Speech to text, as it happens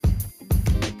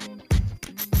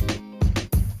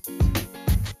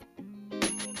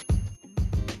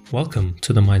Welcome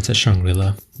to the Mindset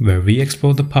Shangri-La, where we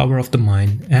explore the power of the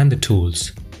mind and the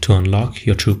tools to unlock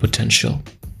your true potential.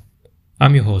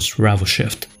 I'm your host, Ravo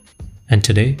Shift, and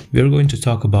today we are going to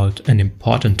talk about an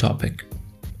important topic: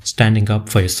 standing up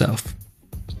for yourself.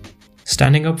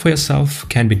 Standing up for yourself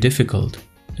can be difficult,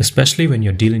 especially when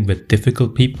you're dealing with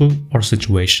difficult people or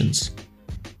situations.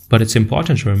 But it's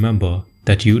important to remember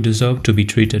that you deserve to be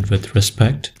treated with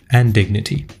respect and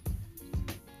dignity.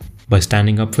 By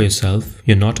standing up for yourself,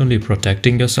 you're not only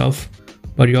protecting yourself,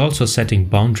 but you're also setting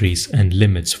boundaries and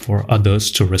limits for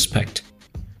others to respect.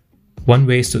 One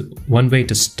way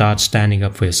to start standing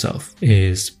up for yourself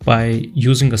is by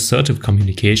using assertive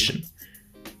communication.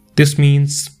 This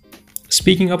means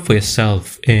speaking up for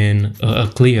yourself in a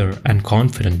clear and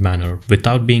confident manner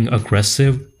without being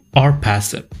aggressive or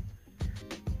passive.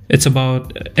 It's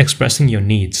about expressing your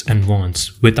needs and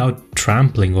wants without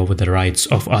trampling over the rights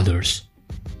of others.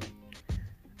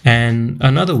 And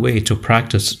another way to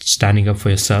practice standing up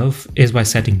for yourself is by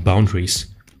setting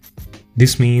boundaries.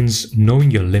 This means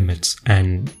knowing your limits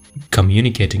and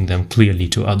communicating them clearly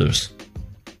to others.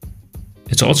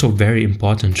 It's also very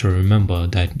important to remember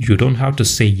that you don't have to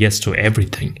say yes to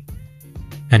everything,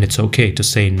 and it's okay to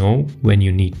say no when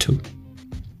you need to.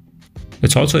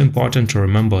 It's also important to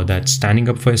remember that standing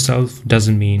up for yourself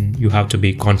doesn't mean you have to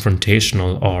be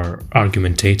confrontational or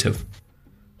argumentative.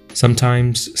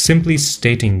 Sometimes simply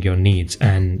stating your needs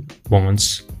and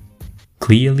wants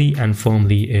clearly and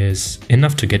firmly is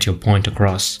enough to get your point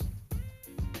across.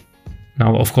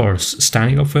 Now, of course,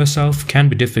 standing up for yourself can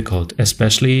be difficult,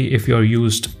 especially if you're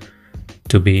used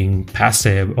to being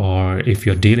passive or if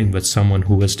you're dealing with someone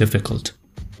who is difficult.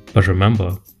 But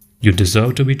remember, you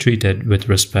deserve to be treated with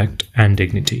respect and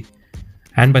dignity.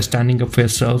 And by standing up for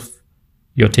yourself,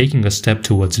 you're taking a step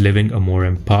towards living a more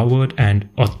empowered and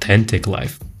authentic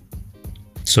life.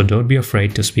 So don't be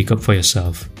afraid to speak up for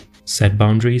yourself, set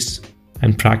boundaries,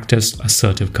 and practice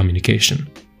assertive communication.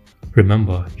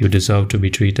 Remember, you deserve to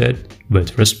be treated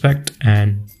with respect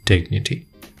and dignity.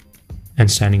 And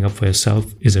standing up for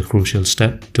yourself is a crucial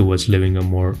step towards living a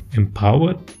more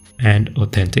empowered and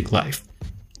authentic life.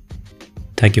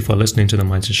 Thank you for listening to the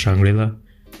Mindset Shangri-La.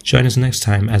 Join us next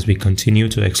time as we continue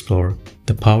to explore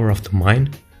the power of the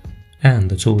mind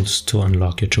and the tools to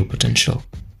unlock your true potential.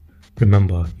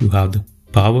 Remember, you have the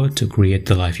power to create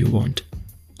the life you want.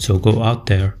 So go out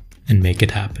there and make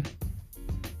it happen.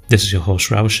 This is your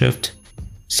host, Ravo Shift,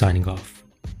 signing off.